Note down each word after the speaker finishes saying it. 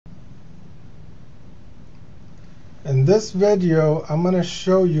In this video, I'm going to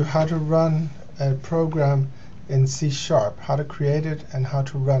show you how to run a program in C#, how to create it and how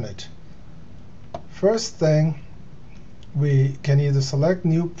to run it. First thing, we can either select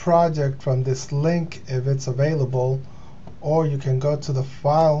new project from this link if it's available, or you can go to the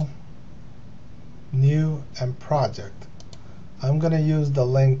file, new and project. I'm going to use the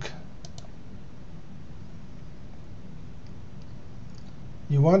link.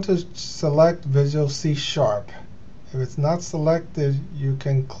 You want to select Visual C#. If it's not selected, you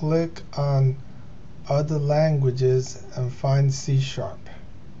can click on other languages and find C#.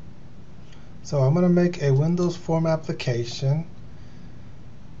 So I'm going to make a Windows Form application.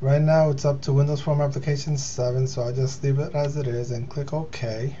 Right now it's up to Windows Form application 7, so I'll just leave it as it is and click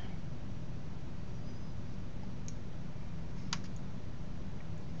OK.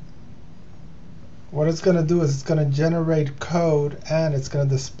 What it's going to do is it's going to generate code and it's going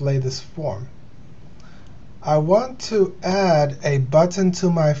to display this form. I want to add a button to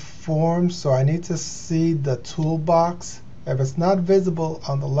my form, so I need to see the toolbox. If it's not visible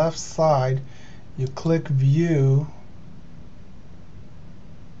on the left side, you click View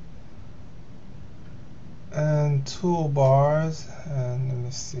and Toolbars, and let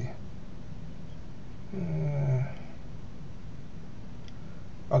me see.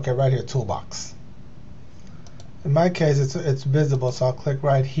 Okay, right here, Toolbox. In my case, it's visible, so I'll click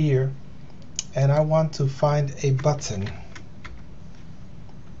right here. And I want to find a button.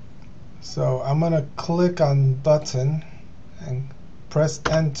 So I'm going to click on button and press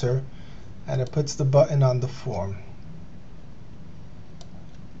enter, and it puts the button on the form.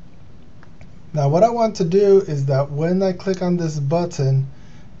 Now what I want to do is that when I click on this button,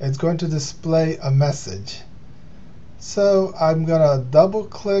 it's going to display a message. So I'm going to double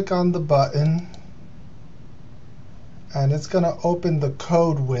click on the button, and it's going to open the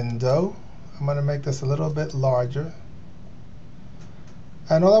code window. I'm going to make this a little bit larger.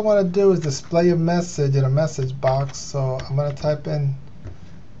 And all I want to do is display a message in a message box. So I'm going to type in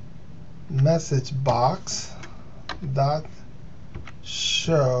message box dot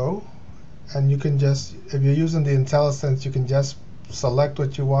show. And you can just, if you're using the IntelliSense, you can just select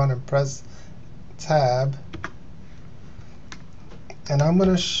what you want and press tab. And I'm going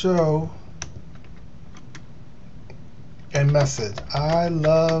to show a message. I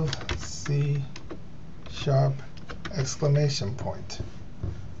love C# exclamation point.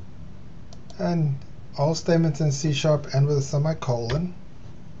 And all statements in C# end with a semicolon.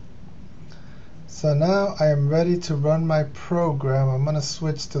 So now I am ready to run my program. I'm going to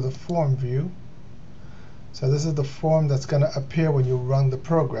switch to the form view. So this is the form that's going to appear when you run the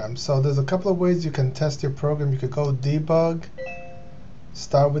program. So there's a couple of ways you can test your program. You could go debug,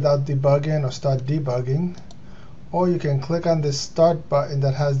 start without debugging, or start debugging. Or you can click on this start button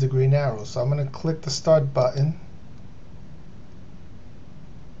that has the green arrow. So I'm going to click the start button.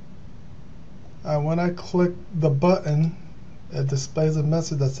 And when I click the button, it displays a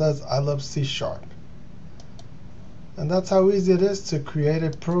message that says, I love C#. And that's how easy it is to create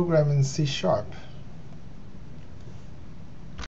a program in C#.